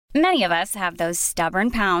Many of us have those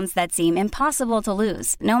stubborn pounds that seem impossible to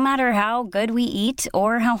lose, no matter how good we eat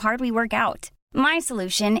or how hard we work out. My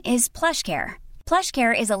solution is PlushCare.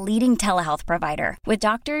 PlushCare is a leading telehealth provider with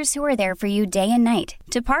doctors who are there for you day and night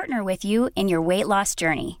to partner with you in your weight loss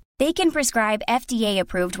journey. They can prescribe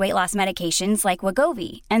FDA-approved weight loss medications like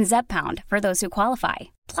Wegovy and Zepbound for those who qualify.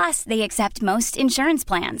 Plus, they accept most insurance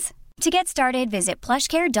plans. To get started, visit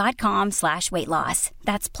plushcare.com/weightloss.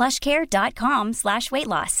 That's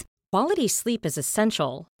plushcare.com/weightloss. Quality sleep is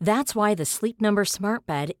essential. That's why the Sleep Number Smart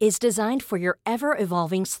Bed is designed for your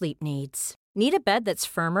ever-evolving sleep needs. Need a bed that's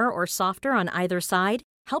firmer or softer on either side?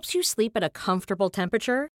 Helps you sleep at a comfortable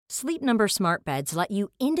temperature? Sleep Number Smart Beds let you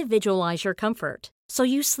individualize your comfort, so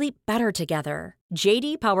you sleep better together.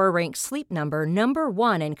 JD Power ranks Sleep Number number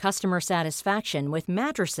 1 in customer satisfaction with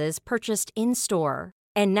mattresses purchased in-store.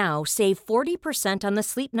 And now, save 40% on the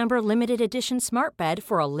Sleep Number Limited Edition Smart Bed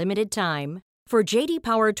for a limited time. For JD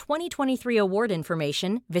Power 2023 award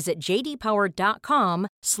information, visit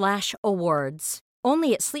jdpower.com/awards.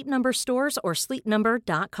 Only at Sleep Number stores or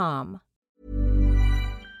sleepnumber.com.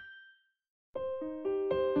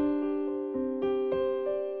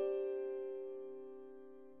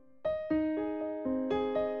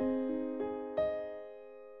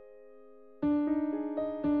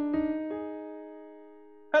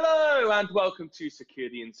 Hello and welcome to Secure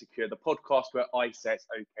the Insecure, the podcast where I say it's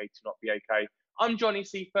okay to not be okay. I'm Johnny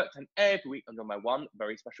Seifert, and every week I'm joined by one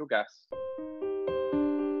very special guest.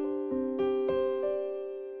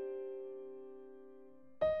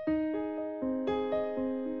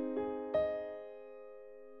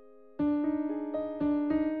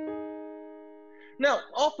 Now,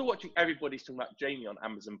 after watching everybody's talking about Jamie on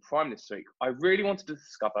Amazon Prime this week, I really wanted to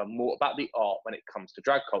discover more about the art when it comes to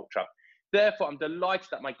drag culture. Therefore, I'm delighted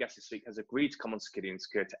that my guest this week has agreed to come on Secure the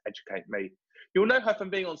Insecure to educate me. You'll know her from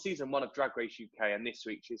being on season 1 of Drag Race UK, and this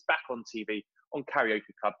week she's back on TV on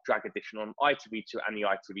Karaoke Club Drag Edition on ITV2 and the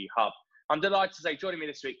ITV Hub. I'm delighted to say joining me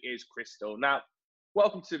this week is Crystal. Now,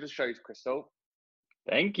 welcome to the show, Crystal.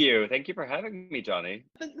 Thank you. Thank you for having me, Johnny.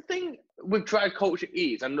 The thing with drag culture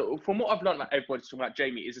is, and from what I've learned about everybody's talking about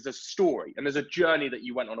Jamie, is there's a story and there's a journey that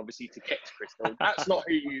you went on, obviously, to get to Crystal. That's not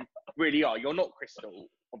who you really are. You're not Crystal,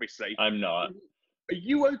 obviously. I'm not. Are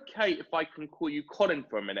you okay if I can call you Colin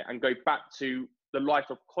for a minute and go back to the life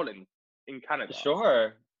of Colin in Canada?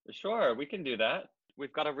 Sure. We can do that.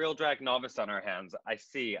 We've got a real drag novice on our hands. I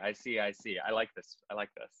see. I like this.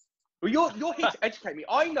 Well, you're here to educate me.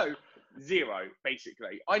 I know zero,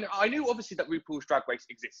 basically. I knew obviously that RuPaul's Drag Race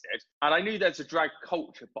existed, and I knew there's a drag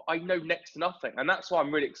culture, but I know next to nothing, and that's why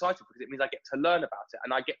I'm really excited, because it means I get to learn about it,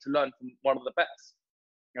 and I get to learn from one of the best.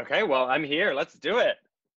 Okay, well, I'm here. Let's do it.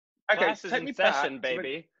 Okay, Class is in session,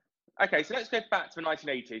 baby. Okay, so let's go back to the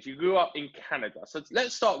 1980s. You grew up in Canada, so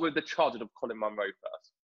let's start with the childhood of Colin Munro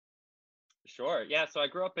first. Sure. Yeah, so I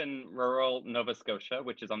grew up in rural Nova Scotia,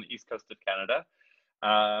 which is on the east coast of Canada.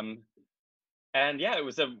 And yeah, it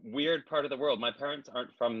was a weird part of the world. My parents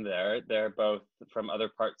aren't from there. They're both from other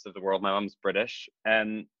parts of the world. My mom's British.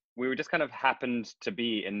 And we were just kind of happened to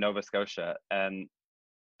be in Nova Scotia. And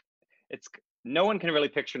no one can really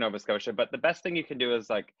picture Nova Scotia, but the best thing you can do is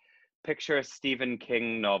like picture a Stephen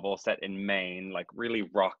King novel set in Maine, like really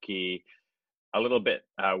rocky, a little bit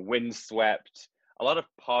windswept, a lot of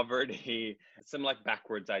poverty, some like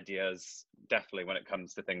backwards ideas, definitely when it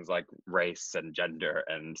comes to things like race and gender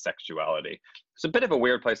and sexuality. It's a bit of a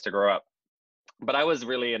weird place to grow up, but I was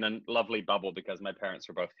really in a lovely bubble because my parents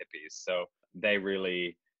were both hippies. So they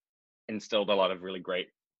really instilled a lot of really great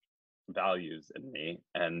values in me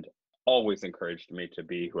and always encouraged me to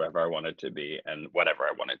be whoever I wanted to be and whatever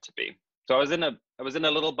I wanted to be. So I was in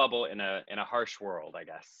a little bubble in a harsh world, I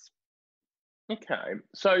guess. Okay.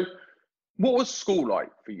 So what was school like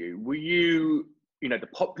for you? Were you, the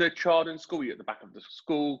popular child in school? Were you at the back of the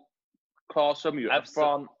school classroom? Were you at the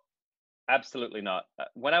front? Absolutely not.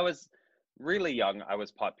 When I was really young, I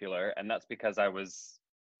was popular, and that's because I was,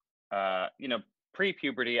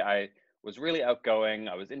 pre-puberty, I was really outgoing.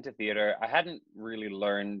 I was into theater. I hadn't really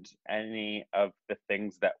learned any of the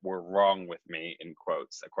things that were wrong with me, in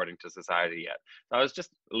quotes, according to society yet. So I was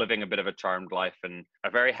just living a bit of a charmed life and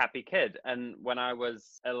a very happy kid. And when I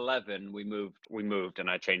was 11, we moved and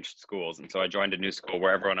I changed schools. And so I joined a new school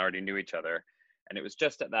where everyone already knew each other. And it was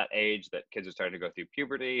just at that age that kids are starting to go through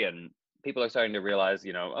puberty and people are starting to realize,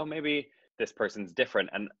 oh, maybe this person's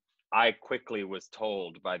different. And I quickly was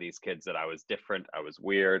told by these kids that I was different, I was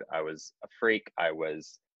weird, I was a freak, there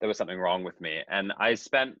was something wrong with me. And I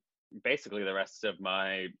spent basically the rest of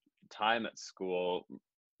my time at school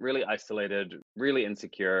really isolated, really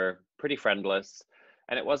insecure, pretty friendless.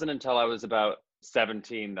 And it wasn't until I was about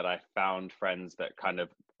 17 that I found friends that kind of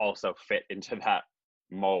also fit into that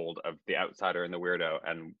mold of the outsider and the weirdo,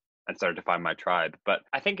 and started to find my tribe. But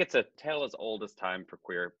I think it's a tale as old as time for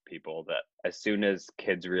queer people that as soon as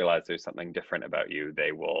kids realize there's something different about you,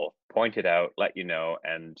 they will point it out, let you know,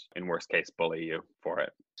 and in worst case, bully you for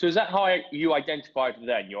it. So is that how you identified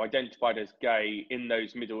then? You identified as gay in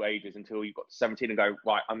those middle ages until you got to 17 and go,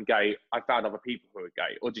 right, I'm gay. I found other people who are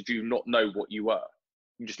gay. Or did you not know what you were?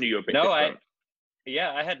 You just knew you were a bit different?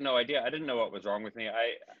 I had no idea. I didn't know what was wrong with me.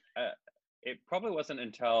 It probably wasn't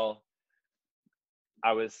until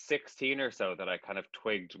I was 16 or so that I kind of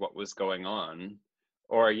twigged what was going on,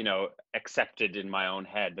 or, accepted in my own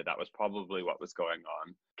head that was probably what was going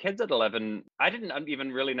on. Kids at 11, I didn't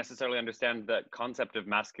even really necessarily understand the concept of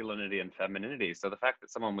masculinity and femininity. So the fact that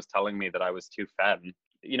someone was telling me that I was too femme,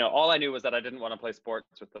 all I knew was that I didn't want to play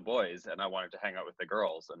sports with the boys and I wanted to hang out with the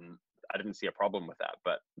girls. And I didn't see a problem with that.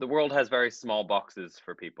 But the world has very small boxes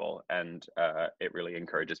for people, and it really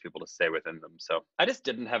encourages people to stay within them. So I just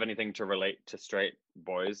didn't have anything to relate to straight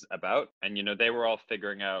boys about. And, they were all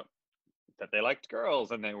figuring out that they liked girls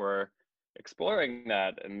and they were exploring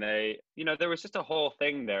that. And there was just a whole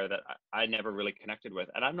thing there that I never really connected with.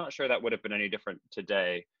 And I'm not sure that would have been any different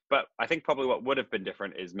today. But I think probably what would have been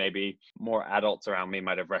different is maybe more adults around me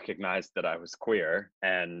might have recognized that I was queer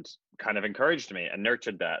and kind of encouraged me and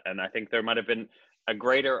nurtured that. And I think there might have been a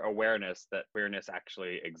greater awareness that queerness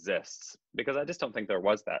actually exists, because I just don't think there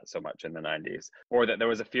was that so much in the 90s, or that there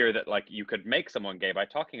was a fear that you could make someone gay by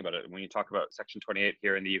talking about it. When you talk about Section 28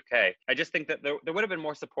 here in the UK, I just think that there would have been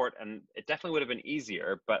more support, and it definitely would have been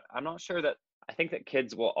easier. But I'm not sure that, I think that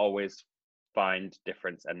kids will always find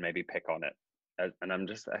difference and maybe pick on it.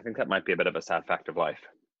 And I think that might be a bit of a sad fact of life.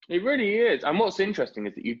 It really is. And what's interesting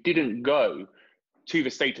is that you didn't go to the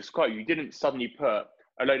status quo. You didn't suddenly put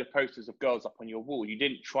a load of posters of girls up on your wall. You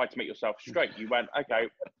didn't try to make yourself straight. You went, okay,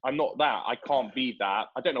 I'm not that. I can't be that.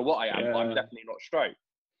 I don't know what I am, but I'm definitely not straight.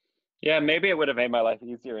 Yeah, maybe it would have made my life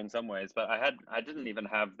easier in some ways, but I didn't even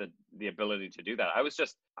have the ability to do that. I was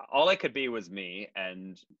just, all I could be was me.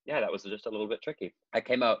 And yeah, that was just a little bit tricky. I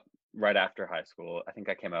came out right after high school. I think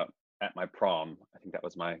I came out at my prom. I think that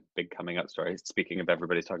was my big coming out story. Speaking of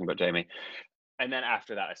everybody's talking about Jamie. And then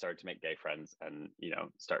after that, I started to make gay friends and,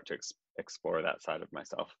 start to explore that side of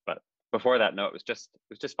myself. But before that, no, it was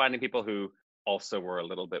just finding people who also were a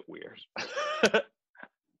little bit weird.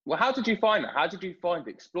 Well, how did you find that? How did you find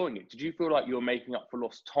exploring it? Did you feel like you were making up for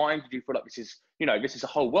lost time? Did you feel like this is a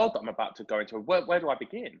whole world that I'm about to go into? Where do I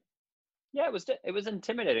begin? Yeah, it was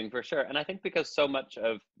intimidating for sure. And I think because so much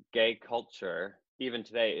of gay culture, even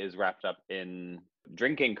today, is wrapped up in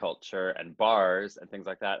drinking culture and bars and things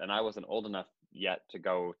like that. And I wasn't old enough yet to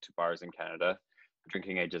go to bars in Canada.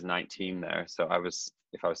 Drinking age is 19 there. So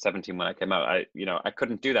if I was 17 when I came out, I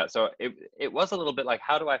couldn't do that. So it was a little bit like,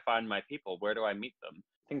 how do I find my people? Where do I meet them?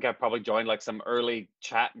 I think I probably joined some early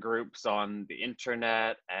chat groups on the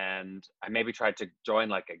internet, and I maybe tried to join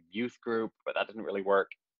a youth group, but that didn't really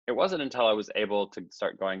work. It wasn't until I was able to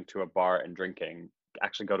start going to a bar and drinking,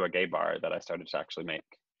 actually go to a gay bar, that I started to actually make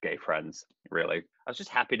gay friends, really. I was just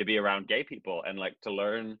happy to be around gay people and to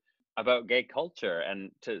learn about gay culture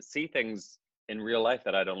and to see things in real life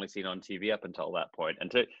that I'd only seen on TV up until that point, and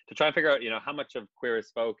to try and figure out, how much of Queer as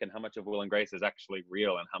Folk and how much of Will and Grace is actually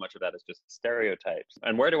real and how much of that is just stereotypes.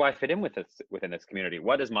 And where do I fit in within this community?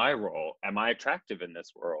 What is my role? Am I attractive in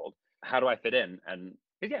this world? How do I fit in? And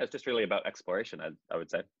yeah, it's just really about exploration, I would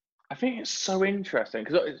say. I think it's so interesting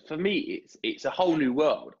because for me, it's a whole new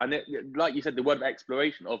world. And like you said, the word of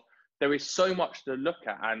exploration there is so much to look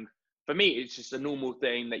at. And for me, it's just a normal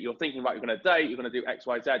thing that you're thinking about. You're going to date, you're going to do X,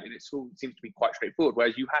 Y, Z, and it all seems to be quite straightforward.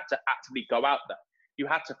 Whereas you had to actively go out there. You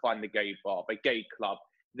had to find the gay bar, the gay club,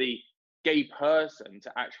 the gay person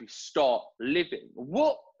to actually start living.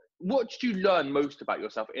 What did you learn most about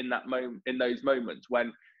yourself in that moment, in those moments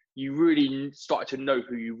when you really started to know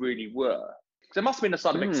who you really were? Because there must have been a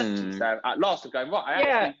sudden acceptance there at last of going, right, I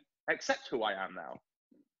actually accept who I am now.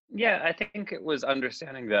 Yeah, I think it was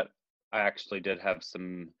understanding that I actually did have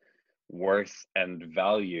some worth and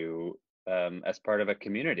value as part of a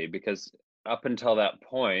community, because up until that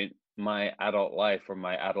point, my adult life or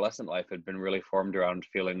my adolescent life had been really formed around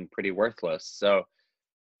feeling pretty worthless. So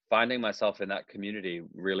finding myself in that community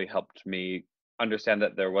really helped me understand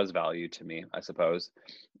that there was value to me, I suppose.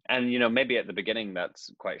 And maybe at the beginning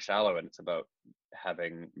that's quite shallow, and it's about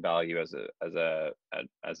having value as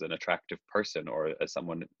an attractive person or as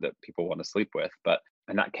someone that people want to sleep with.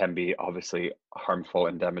 And that can be obviously harmful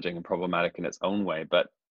and damaging and problematic in its own way. But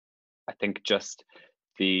I think just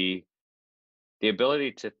the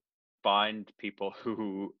ability to find people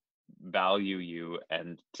who value you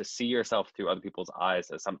and to see yourself through other people's eyes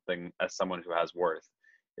as someone who has worth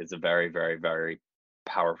is a very, very, very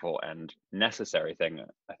powerful and necessary thing,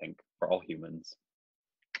 I think, for all humans.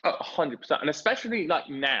 100%, and especially like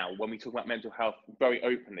now when we talk about mental health very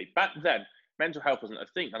openly. Back then, mental health wasn't a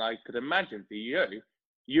thing, and I could imagine for you,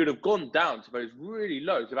 you'd have gone down to those really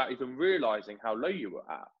lows without even realizing how low you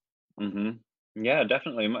were at. Yeah,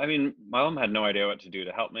 definitely. I mean, my mom had no idea what to do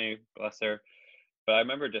to help me, bless her. But I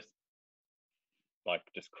remember just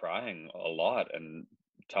crying a lot and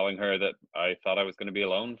telling her that I thought I was going to be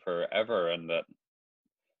alone forever and that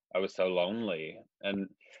I was so lonely. And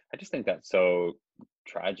I just think that's so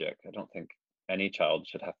tragic. I don't think any child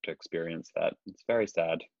should have to experience that. It's very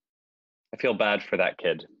sad. I feel bad for that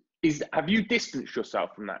kid. Have you distanced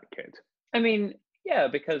yourself from that kid? I mean, yeah,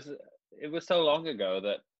 because it was so long ago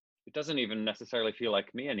that it doesn't even necessarily feel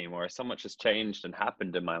like me anymore. So much has changed and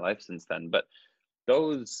happened in my life since then. But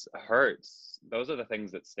those hurts, those are the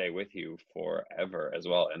things that stay with you forever as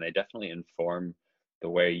well. And they definitely inform the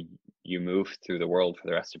way you move through the world for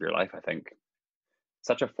the rest of your life, I think.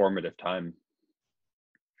 Such a formative time.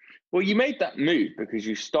 Well, you made that move because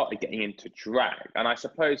you started getting into drag. And I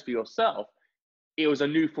suppose for yourself, it was a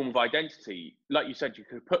new form of identity. Like you said, you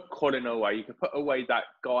could put Colin away, you could put away that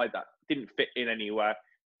guy that didn't fit in anywhere.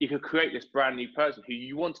 You could create this brand new person who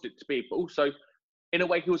you wanted it to be, but also in a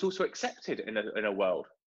way he was also accepted in a world.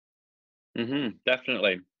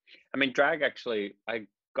 Definitely. I mean, drag actually, I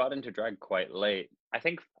got into drag quite late. I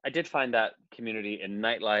think I did find that community in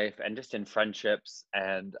nightlife and just in friendships,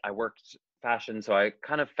 and I worked fashion, so I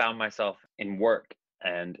kind of found myself in work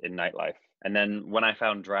and in nightlife. And then when I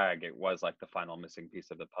found drag, it was like the final missing piece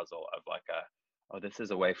of the puzzle of like oh, this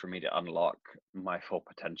is a way for me to unlock my full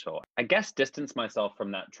potential. I guess distance myself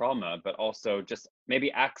from that trauma, but also just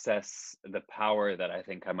maybe access the power that I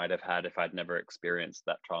think I might have had if I'd never experienced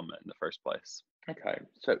that trauma in the first place. Okay,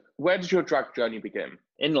 so where did your drag journey begin?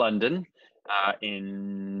 In London,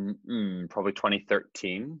 in probably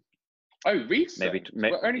 2013. Oh, recent?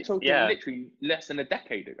 Maybe we're only talking literally less than a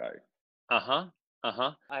decade ago. I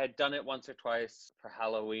had done it once or twice for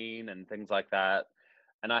Halloween and things like that.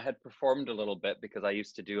 And I had performed a little bit because I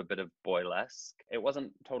used to do a bit of boylesque. It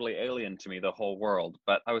wasn't totally alien to me, the whole world,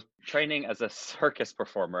 but I was training as a circus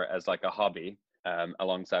performer as like a hobby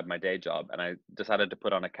alongside my day job. And I decided to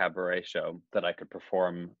put on a cabaret show that I could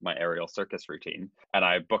perform my aerial circus routine. And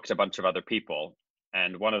I booked a bunch of other people.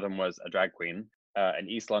 And one of them was a drag queen, an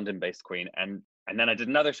East London based queen. And then I did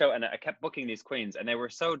another show and I kept booking these queens. And they were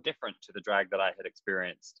so different to the drag that I had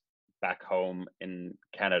experienced back home in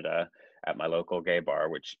Canada at my local gay bar,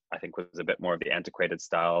 which I think was a bit more of the antiquated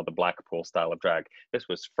style, the Blackpool style of drag. This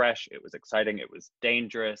was fresh, it was exciting, it was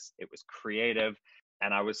dangerous, it was creative,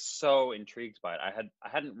 and I was so intrigued by it. I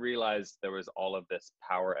hadn't realized there was all of this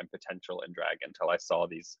power and potential in drag until I saw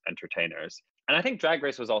these entertainers. And I think Drag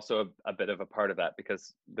Race was also a bit of a part of that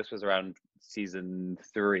because this was around season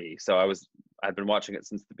 3. So I'd been watching it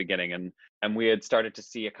since the beginning, and we had started to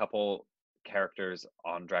see a couple characters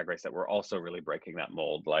on Drag Race that were also really breaking that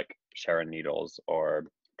mold, like Sharon Needles, or I'm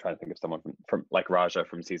trying to think of someone from like Raja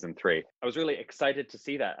from season 3. I was really excited to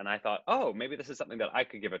see that, and I thought, oh, maybe this is something that I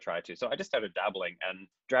could give a try to. So I just started dabbling, and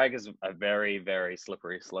drag is a very, very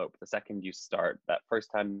slippery slope. The second you start, that first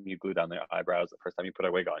time you glue down their eyebrows, the first time you put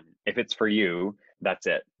a wig on, if it's for you, that's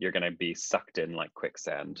it. You're going to be sucked in like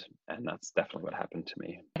quicksand, and that's definitely what happened to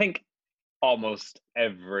me. I think almost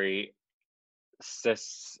every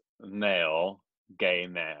cis male gay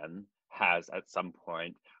man has at some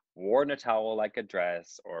point worn a towel like a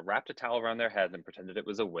dress or wrapped a towel around their head and pretended it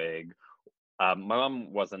was a wig. My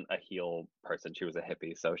mom wasn't a heel person. She was a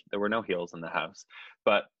hippie, so there were no heels in the house.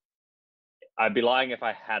 But I'd be lying if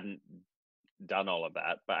I hadn't done all of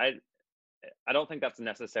that. But I don't think that's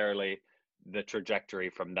necessarily the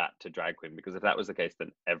trajectory from that to drag queen, because if that was the case,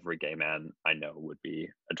 then every gay man I know would be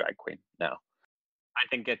a drag queen now. I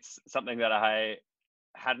think it's something that I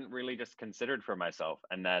hadn't really just considered for myself,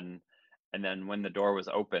 and then when the door was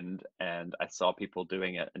opened and I saw people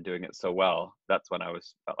doing it and doing it so well, that's when I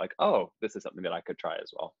felt like, oh, this is something that I could try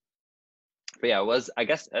as well. But yeah, it was, I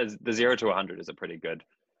guess, as the 0 to 100 is a pretty good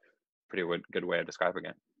way of describing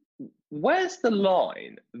it. Where's the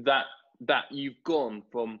line that you've gone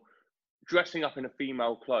from dressing up in a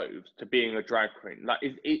female clothes to being a drag queen? Like,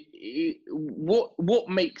 what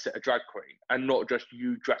makes it a drag queen and not just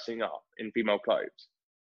you dressing up in female clothes?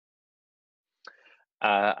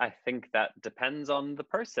 I think that depends on the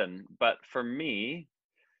person, but for me,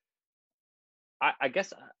 I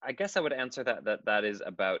guess I would answer that is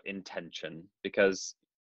about intention, because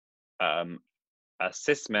a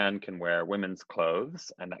cis man can wear women's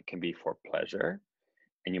clothes and that can be for pleasure,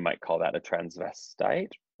 and you might call that a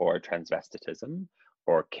transvestite or transvestitism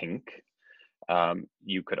or kink.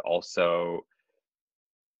 You could also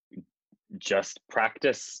just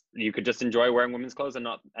practice, you could just enjoy wearing women's clothes and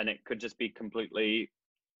it could just be completely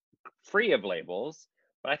free of labels.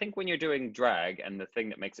 But I think when you're doing drag, and the thing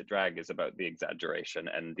that makes it drag is about the exaggeration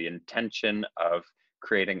and the intention of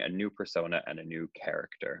creating a new persona and a new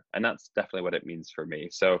character. And that's definitely what it means for me.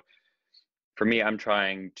 So for me, I'm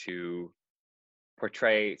trying to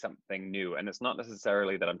portray something new. And it's not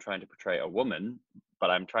necessarily that I'm trying to portray a woman,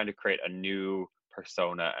 but I'm trying to create a new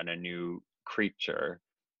persona and a new creature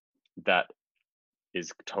that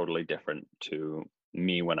is totally different to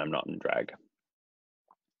me when I'm not in drag.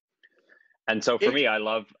 And so for me, I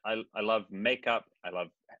love makeup, I love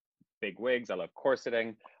big wigs, I love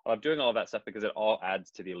corseting, I love doing all that stuff because it all adds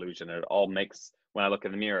to the illusion. And it all makes, when I look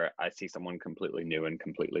in the mirror, I see someone completely new and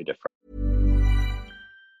completely different.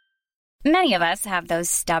 Many of us have those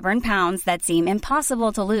stubborn pounds that seem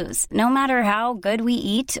impossible to lose, no matter how good we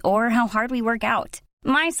eat or how hard we work out.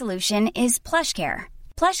 My solution is PlushCare.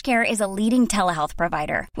 PlushCare is a leading telehealth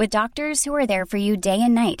provider with doctors who are there for you day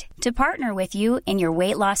and night to partner with you in your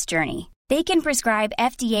weight loss journey. They can prescribe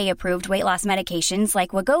FDA-approved weight loss medications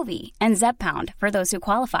like Wegovy and Zepbound for those who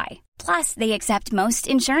qualify. Plus, they accept most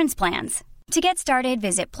insurance plans. To get started,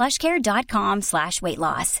 visit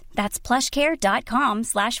plushcare.com/weightloss. That's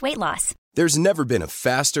plushcare.com/weightloss. There's never been a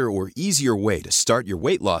faster or easier way to start your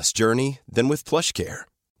weight loss journey than with PlushCare.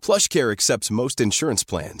 PlushCare accepts most insurance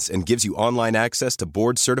plans and gives you online access to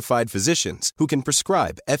board-certified physicians who can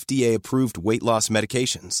prescribe FDA-approved weight loss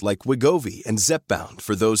medications like Wegovy and Zepbound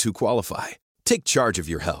for those who qualify. Take charge of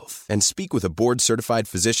your health and speak with a board-certified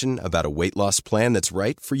physician about a weight loss plan that's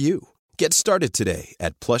right for you. Get started today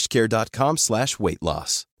at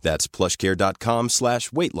plushcare.com/weightloss. That's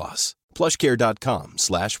plushcare.com/weightloss.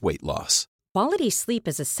 plushcare.com/weightloss. Quality sleep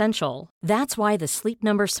is essential. That's why the Sleep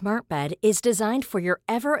Number Smart Bed is designed for your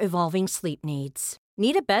ever-evolving sleep needs.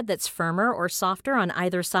 Need a bed that's firmer or softer on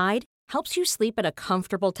either side? Helps you sleep at a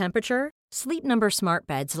comfortable temperature? Sleep Number Smart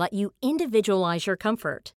Beds let you individualize your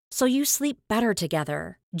comfort, so you sleep better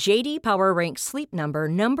together. J.D. Power ranks Sleep Number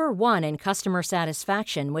number 1 in customer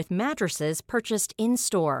satisfaction with mattresses purchased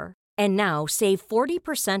in-store. And now, save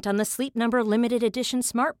 40% on the Sleep Number Limited Edition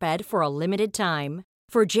Smart Bed for a limited time.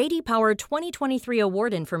 For J.D. Power 2023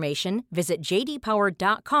 award information, visit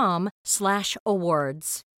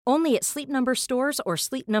jdpower.com/awards. Only at Sleep Number stores or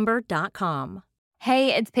sleepnumber.com.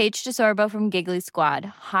 Hey, it's Paige DeSorbo from Giggly Squad.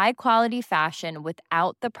 High quality fashion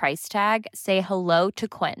without the price tag. Say hello to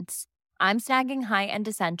Quince. I'm snagging high-end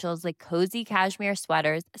essentials like cozy cashmere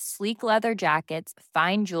sweaters, sleek leather jackets,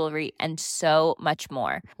 fine jewelry, and so much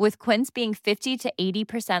more. With Quince being 50 to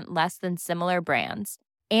 80% less than similar brands.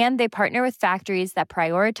 And they partner with factories that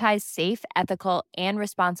prioritize safe, ethical, and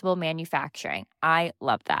responsible manufacturing. I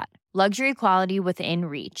love that. Luxury quality within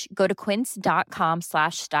reach. Go to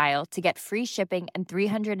quince.com/style to get free shipping and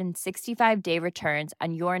 365-day returns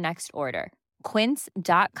on your next order.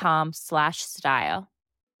 Quince.com/style.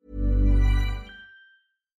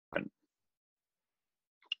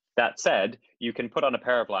 That said, you can put on a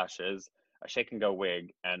pair of lashes, a shake and go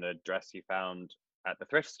wig, and a dress you found at the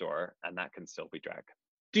thrift store, and that can still be drag.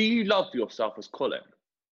 Do you love yourself as Colin?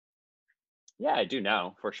 Yeah, I do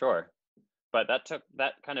now, for sure. But that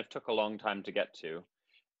kind of took a long time to get to.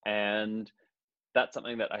 And that's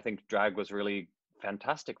something that I think drag was really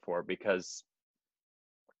fantastic for, because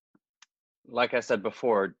like I said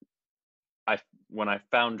before, when I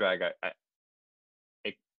found drag,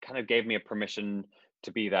 it kind of gave me a permission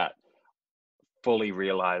to be that fully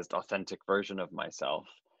realized, authentic version of myself.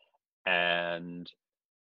 And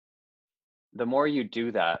the more you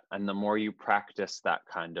do that, and the more you practice that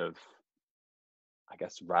kind of, I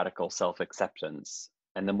guess, radical self-acceptance,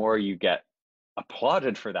 and the more you get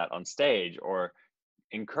applauded for that on stage or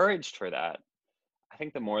encouraged for that, I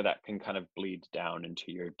think the more that can kind of bleed down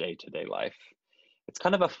into your day-to-day life. It's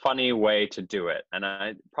kind of a funny way to do it. And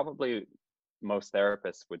I probably, most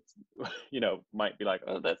therapists would, might be like,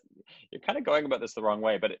 oh, you're kind of going about this the wrong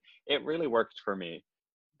way, but it really worked for me.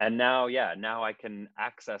 And now I can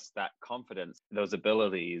access that confidence, those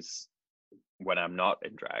abilities when I'm not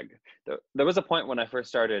in drag. There was a point when I first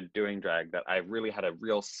started doing drag that I really had a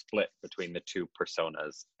real split between the two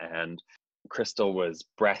personas. And Crystal was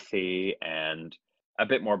breathy and a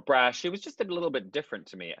bit more brash. She was just a little bit different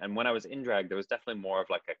to me. And when I was in drag, there was definitely more of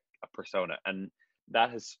like a persona. And that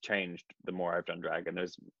has changed the more I've done drag. And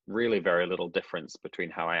there's really very little difference between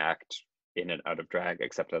how I act in and out of drag,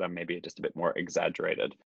 except that I'm maybe just a bit more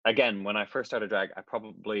exaggerated. Again, when I first started drag, I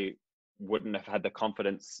probably wouldn't have had the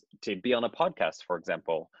confidence to be on a podcast, for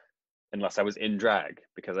example, unless I was in drag,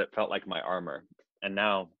 because it felt like my armor. And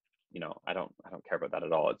now, I don't care about that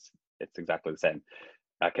at all. It's exactly the same.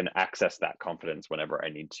 I can access that confidence whenever I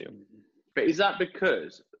need to. But is that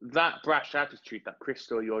because that brash attitude that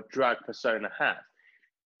Crystal, your drag persona, has,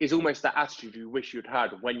 is almost that attitude you wish you'd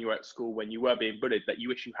had when you were at school, when you were being bullied, that you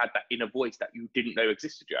wish you had that inner voice that you didn't know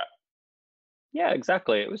existed yet? Yeah,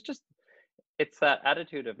 exactly. It's that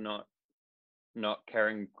attitude of not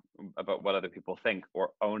caring about what other people think,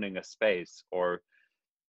 or owning a space, or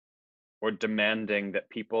demanding that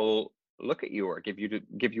people look at you or give you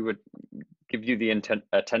the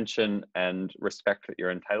attention and respect that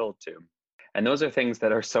you're entitled to. And those are things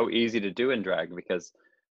that are so easy to do in drag, because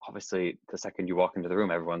obviously the second you walk into the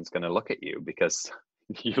room, everyone's going to look at you because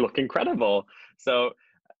you look incredible. So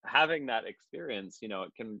having that experience,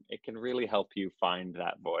 it can really help you find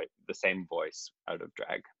that voice, the same voice out of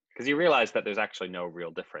drag, because you realize that there's actually no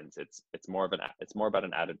real difference. It's more about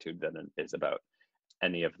an attitude than it is about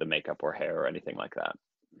any of the makeup or hair or anything like that.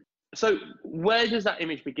 So where does that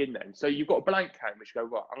image begin then? So you've got a blank canvas, you go,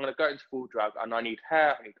 right, I'm going to go into full drag, and I need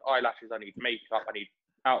hair, I need eyelashes, I need makeup, I need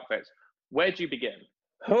outfits. Where do you begin?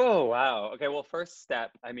 Oh, wow. Okay, well, first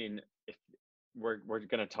step, if we're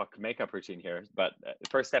going to talk makeup routine here, but the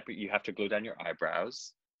first step, you have to glue down your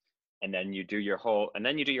eyebrows, and then you do your whole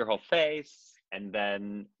face, and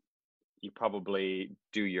then you probably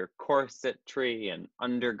do your corsetry and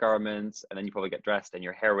undergarments, and then you probably get dressed, and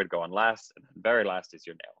your hair would go on last, and then very last is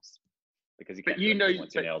your nails, because you can't. But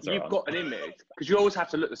once your nails are you've on. got an image, because you always have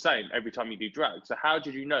to look the same every time you do drag. So how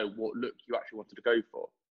did you know what look you actually wanted to go for?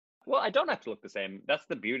 Well, I don't have to look the same. That's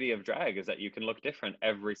the beauty of drag, is that you can look different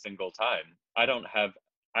every single time. I don't have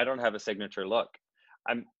a signature look.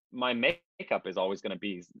 My makeup is always going to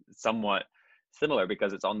be somewhat similar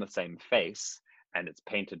because it's on the same face and it's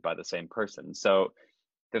painted by the same person. So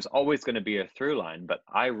there's always going to be a through line, but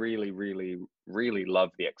I really, really, really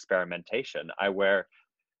love the experimentation. I wear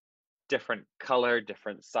different color,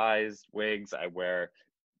 different size wigs. I wear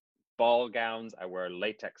ball gowns, I wear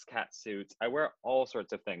latex cat suits, I wear all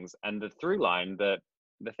sorts of things. And the through line, the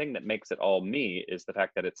thing that makes it all me, is the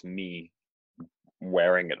fact that it's me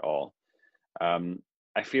wearing it all.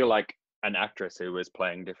 I feel like an actress who is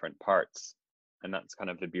playing different parts, and that's kind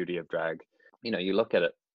of the beauty of drag. You look at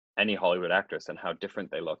it, any Hollywood actress, and how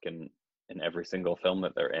different they look in every single film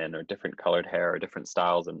that they're in, or different colored hair, or different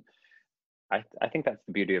styles. And I think that's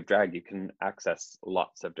the beauty of drag. You can access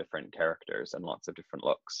lots of different characters and lots of different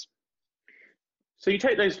looks. So you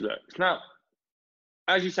take those looks. Now,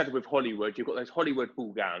 as you said with Hollywood, you've got those Hollywood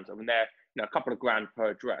ball gowns. They're a couple of grand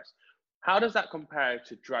per dress. How does that compare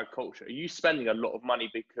to drag culture? Are you spending a lot of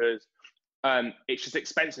money because it's just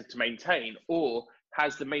expensive to maintain, or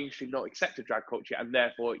has the mainstream not accepted drag culture and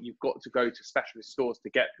therefore you've got to go to specialist stores to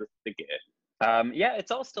get the gear? Yeah,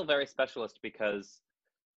 it's all still very specialist, because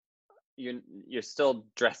you're still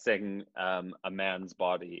dressing a man's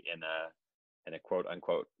body in a quote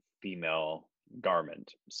unquote female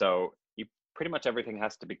garment. So pretty much everything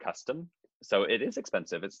has to be custom. So it is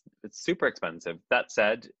expensive. It's super expensive. That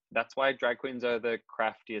said, that's why drag queens are the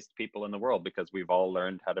craftiest people in the world, because we've all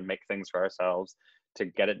learned how to make things for ourselves, to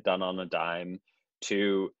get it done on a dime,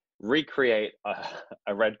 to recreate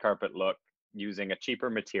a red carpet look using a cheaper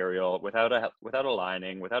material, without a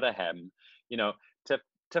lining, without a hem,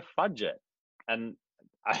 to fudge it. And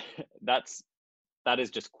that is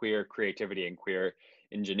just queer creativity and queer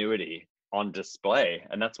ingenuity on display.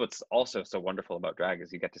 And that's what's also so wonderful about drag,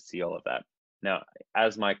 is you get to see all of that. Now,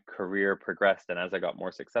 as my career progressed and as I got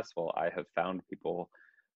more successful, I have found people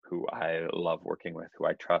who I love working with, who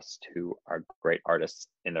I trust, who are great artists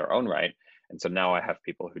in their own right. And so now I have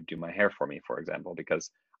people who do my hair for me, for example, because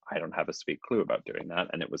I don't have a sweet clue about doing that.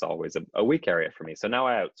 And it was always a weak area for me. So now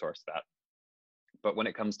I outsource that. But when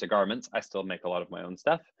it comes to garments, I still make a lot of my own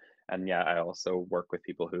stuff. And yeah, I also work with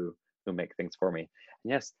people who make things for me.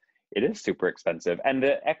 And yes, it is super expensive. And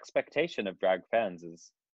the expectation of drag fans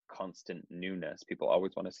is constant newness. People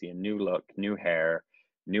always want to see a new look, new hair,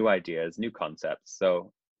 new ideas, new concepts.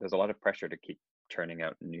 So there's a lot of pressure to keep churning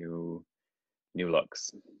out new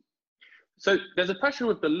looks. So there's a pressure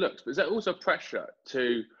with the looks, but is there also pressure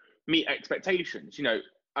to meet expectations?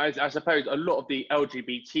 I suppose a lot of the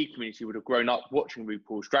LGBT community would have grown up watching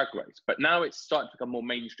RuPaul's Drag Race, but now it's starting to become more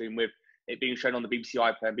mainstream, with it being shown on the BBC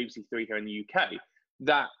iPlayer and BBC Three here in the UK,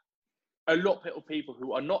 that a lot of people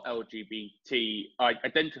who are not LGBT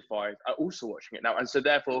identified are also watching it now. And so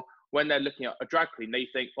therefore, when they're looking at a drag queen, they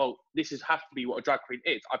think, well, has to be what a drag queen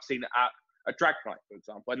is. I've seen it at a drag night, for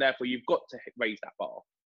example, and therefore you've got to raise that bar.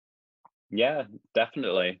 Yeah,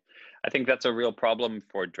 definitely. I think that's a real problem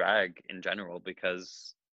for drag in general,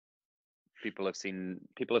 because people have seen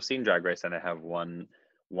Drag Race and they have one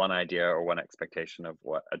idea or one expectation of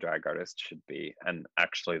what a drag artist should be. And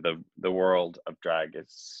actually the world of drag is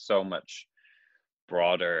so much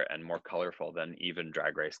broader and more colorful than even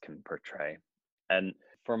Drag Race can portray. And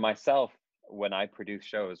for myself, when I produce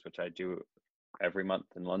shows, which I do every month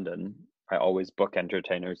in London, I always book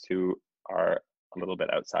entertainers who are a little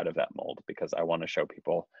bit outside of that mold, because I want to show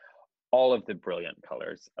people all of the brilliant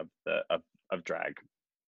colors of drag.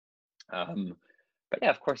 But yeah,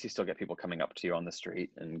 of course, you still get people coming up to you on the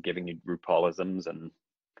street and giving you RuPaulisms and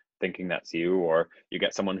thinking that's you, or you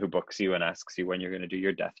get someone who books you and asks you when you're going to do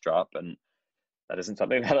your death drop, and that isn't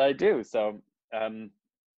something that I do. So,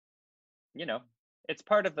 you know, it's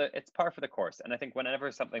par for the course. And I think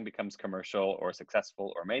whenever something becomes commercial or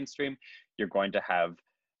successful or mainstream, you're going to have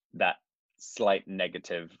that slight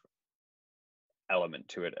negative element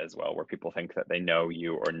to it as well, where people think that they know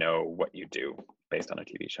you or know what you do based on a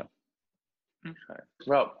TV show. Okay.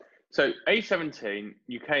 Well, so age 17,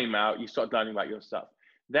 you came out, you started learning about your stuff.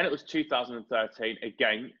 Then it was 2013,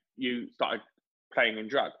 again, you started playing in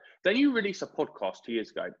drag. Then you released a podcast 2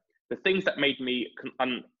 years ago, The Things That Made Me,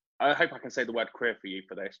 I hope I can say the word queer for you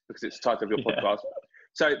for this, because it's the title of your podcast.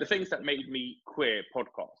 So The Things That Made Me Queer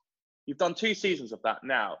podcast. You've done 2 seasons of that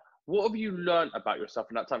now. What have you learned about yourself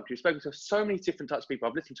in that time? Because you've spoken to so many different types of people.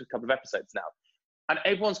 I've listened to a couple of episodes now, and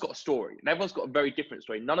everyone's got a story, and everyone's got a very different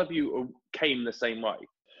story. None of you came the same way.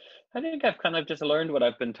 I think I've kind of just learned what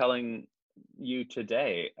I've been telling you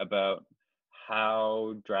today about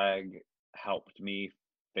how drag helped me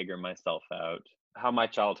figure myself out, how my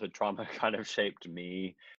childhood trauma kind of shaped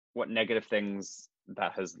me, what negative things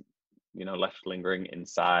that has, you know, left lingering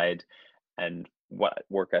inside, and what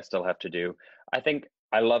work I still have to do. I think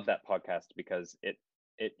I love that podcast because it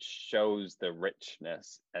shows the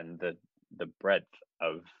richness and the breadth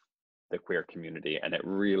of the queer community, and it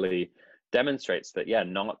really demonstrates that, yeah,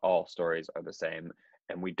 not all stories are the same,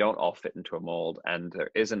 and we don't all fit into a mold, and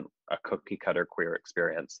there isn't a cookie cutter queer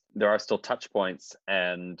experience. There are still touch points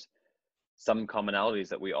and some commonalities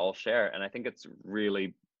that we all share, and I think it's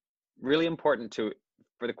really, really important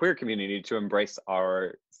for the queer community to embrace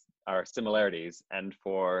our similarities, and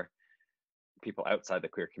for people outside the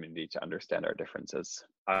queer community to understand our differences.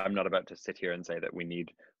 I'm not about to sit here and say that we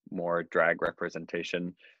need more drag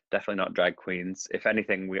representation. Definitely not drag queens. If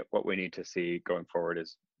anything, what we need to see going forward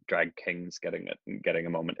is drag kings getting a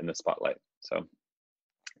moment in the spotlight. So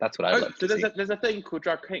that's what I'd love to see. There's a thing called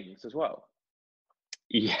drag kings as well.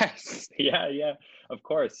 Yes, yeah, of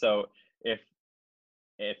course. So if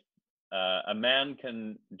a man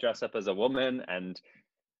can dress up as a woman and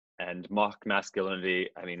mock masculinity,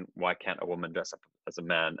 I mean, why can't a woman dress up as a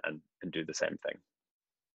man and do the same thing?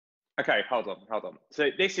 Okay, hold on. So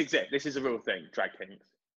this exists. This is a real thing, drag kings.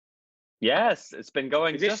 Yes, it's been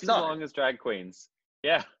going just as long as drag queens.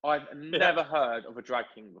 Yeah. I've never heard of a drag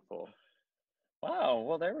king before. Wow,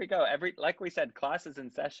 well, there we go. Like we said, class is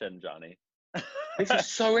in session, Johnny. This is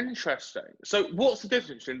so interesting. So what's the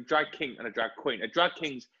difference between a drag king and a drag queen? Are drag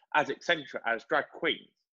kings as eccentric as drag queens?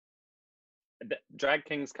 Drag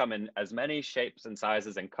kings come in as many shapes and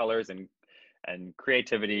sizes and colors and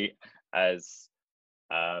creativity as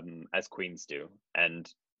queens do,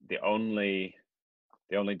 and the only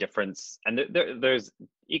difference, and there's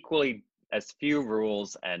equally as few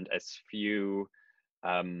rules and as few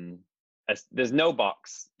as there's no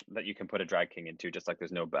box that you can put a drag king into, just like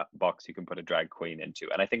there's no box you can put a drag queen into.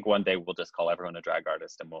 And I think one day we'll just call everyone a drag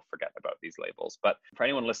artist and we'll forget about these labels. But for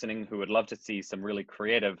anyone listening who would love to see some really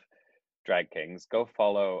creative drag kings, go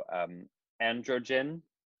follow Androgen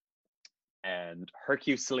and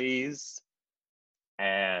Hercules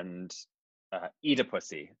and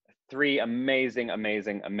Oedipusy. 3 amazing.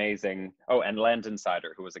 Oh, and Landon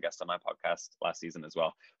Sider, who was a guest on my podcast last season as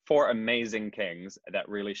well. 4 amazing kings that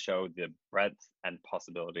really show the breadth and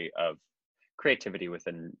possibility of creativity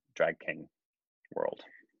within drag king world.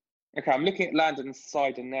 Okay, I'm looking at Landon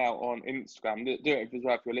Sider now on Instagram. Do it as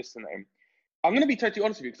well if you're listening. I'm going to be totally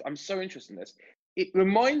honest with you because I'm so interested in this. It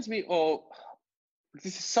reminds me of,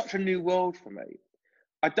 this is such a new world for me.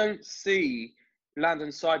 I don't see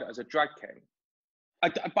Landon Sider as a drag king. I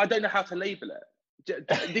don't know how to label it.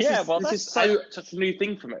 This is such a new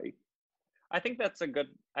thing for me. I think that's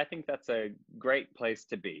a great place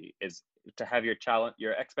to be, is to have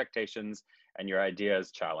your expectations and your ideas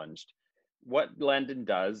challenged. What Landon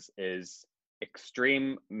does is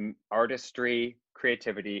extreme artistry,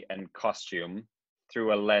 creativity, and costume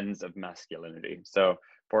through a lens of masculinity. So,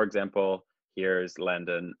 for example, here's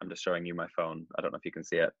Landon. I'm just showing you my phone. I don't know if you can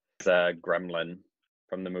see it. It's a gremlin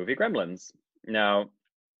from the movie Gremlins. Now,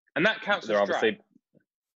 and that counts as drag.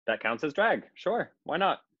 That counts as drag. Sure, why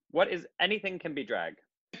not? anything can be drag.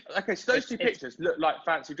 Okay, so those two pictures look like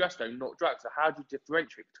fancy dress though, not drag. So how do you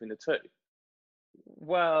differentiate between the two?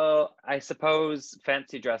 Well, I suppose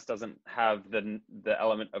fancy dress doesn't have the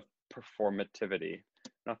element of performativity.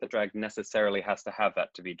 Not that drag necessarily has to have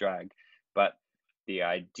that to be drag, but the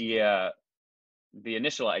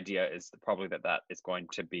initial idea is probably that is going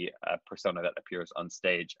to be a persona that appears on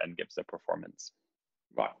stage and gives a performance.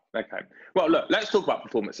 Right, okay. Well, look, let's talk about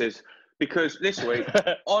performances, because this week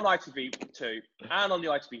on ITV2 and on the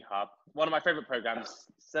ITV Hub, one of my favourite programmes,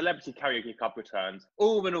 Celebrity Karaoke Club, returns.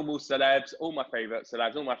 All the normal celebs, all my favourite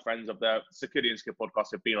celebs, all my friends of the Security and Skill podcast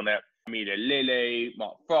have been on it. Amelia Lilly,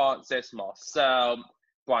 Mark Francis, Marcel,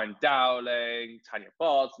 Brian Dowling, Tanya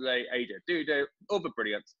Bardsley, AJ Dudu, all the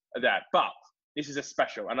brilliants are there. But this is a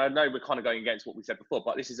special, and I know we're kind of going against what we said before,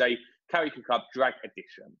 but this is a Karaoke Club drag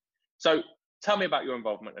edition. So tell me about your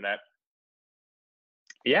involvement in it.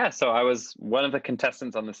 Yeah, so I was one of the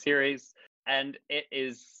contestants on the series, and it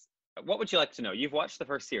is, what would you like to know? You've watched the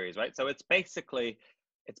first series, right? So it's basically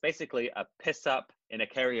a piss up in a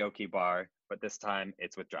karaoke bar, but this time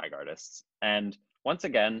it's with drag artists. And once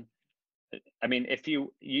again, I mean,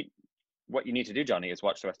 what you need to do, Johnny, is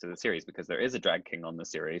watch the rest of the series, because there is a drag king on the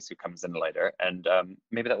series who comes in later, and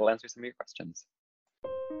maybe that will answer some of your questions.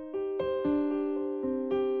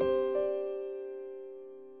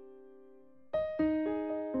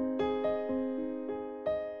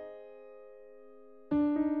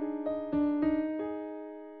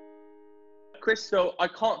 Crystal, I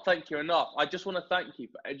can't thank you enough. I just want to thank you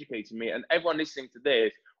for educating me, and everyone listening to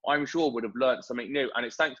this, I'm sure, would have learned something new. And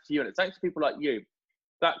it's thanks to you, and it's thanks to people like you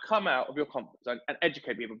that come out of your comfort zone and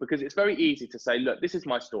educate people, because it's very easy to say, look, this is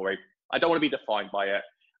my story. I don't want to be defined by it.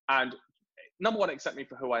 And number one, accept me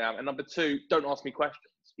for who I am. And number two, don't ask me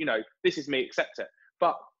questions. You know, this is me, accept it.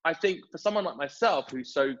 But I think for someone like myself,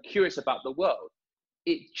 who's so curious about the world,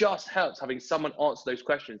 it just helps having someone answer those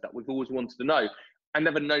questions that we've always wanted to know and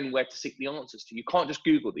never known where to seek the answers to. You can't just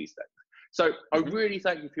Google these things. So I really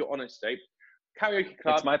thank you for your honesty. Karaoke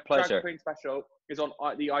Club, it's my pleasure. Drag Queen Special is on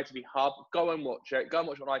the ITV Hub. Go and watch it. Go and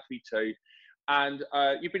watch it on ITV2. And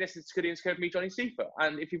you've been listening to Skiddy and Skid with me, Johnny Seifert.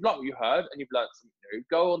 And if you've liked what you heard and you've learned something new,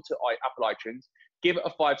 go on to Apple iTunes, give it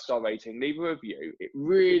a 5-star rating, leave a review. It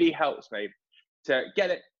really helps me to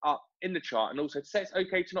get it up in the chart, and also to say it's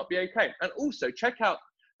okay to not be okay. And also check out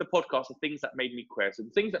the podcast of Things That Made Me Queer. So the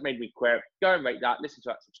Things That Made Me Queer, go and rate that, listen to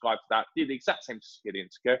that, subscribe to that, do the exact same to Skiddy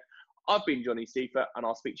and Skid. I've been Johnny Seifert, and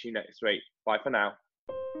I'll speak to you next week. Bye for now.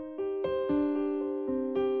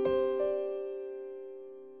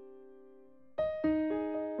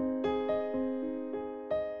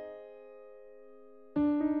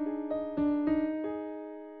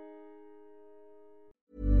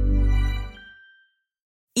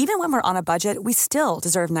 Even when we're on a budget, we still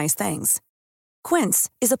deserve nice things. Quince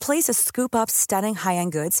is a place to scoop up stunning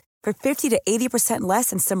high-end goods for 50 to 80% less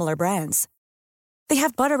than similar brands. They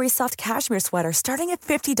have buttery soft cashmere sweaters starting at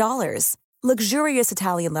 $50, luxurious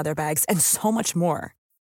Italian leather bags, and so much more.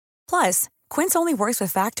 Plus, Quince only works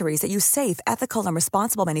with factories that use safe, ethical, and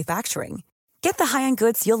responsible manufacturing. Get the high-end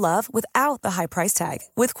goods you'll love without the high price tag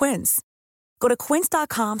with Quince. Go to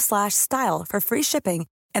quince.com/style for free shipping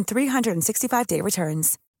and 365-day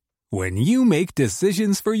returns. When you make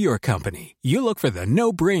decisions for your company, you look for the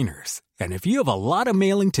no-brainers. And if you have a lot of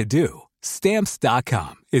mailing to do,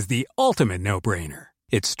 Stamps.com is the ultimate no-brainer.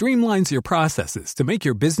 It streamlines your processes to make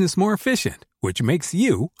your business more efficient, which makes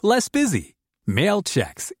you less busy. Mail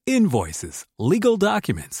checks, invoices, legal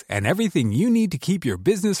documents, and everything you need to keep your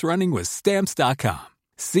business running with Stamps.com.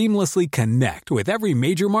 Seamlessly connect with every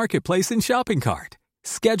major marketplace and shopping cart.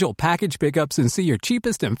 Schedule package pickups and see your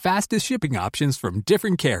cheapest and fastest shipping options from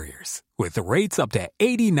different carriers, with rates up to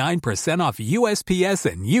 89% off USPS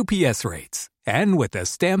and UPS rates. And with the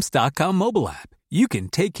Stamps.com mobile app, you can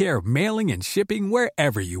take care of mailing and shipping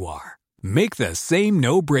wherever you are. Make the same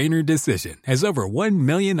no-brainer decision as over 1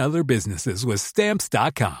 million other businesses with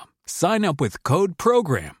Stamps.com. Sign up with code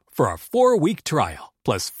PROGRAM for a 4-week trial,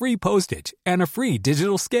 plus free postage and a free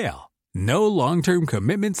digital scale. No long-term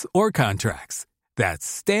commitments or contracts. That's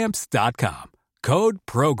Stamps.com. Code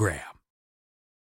PROGRAM.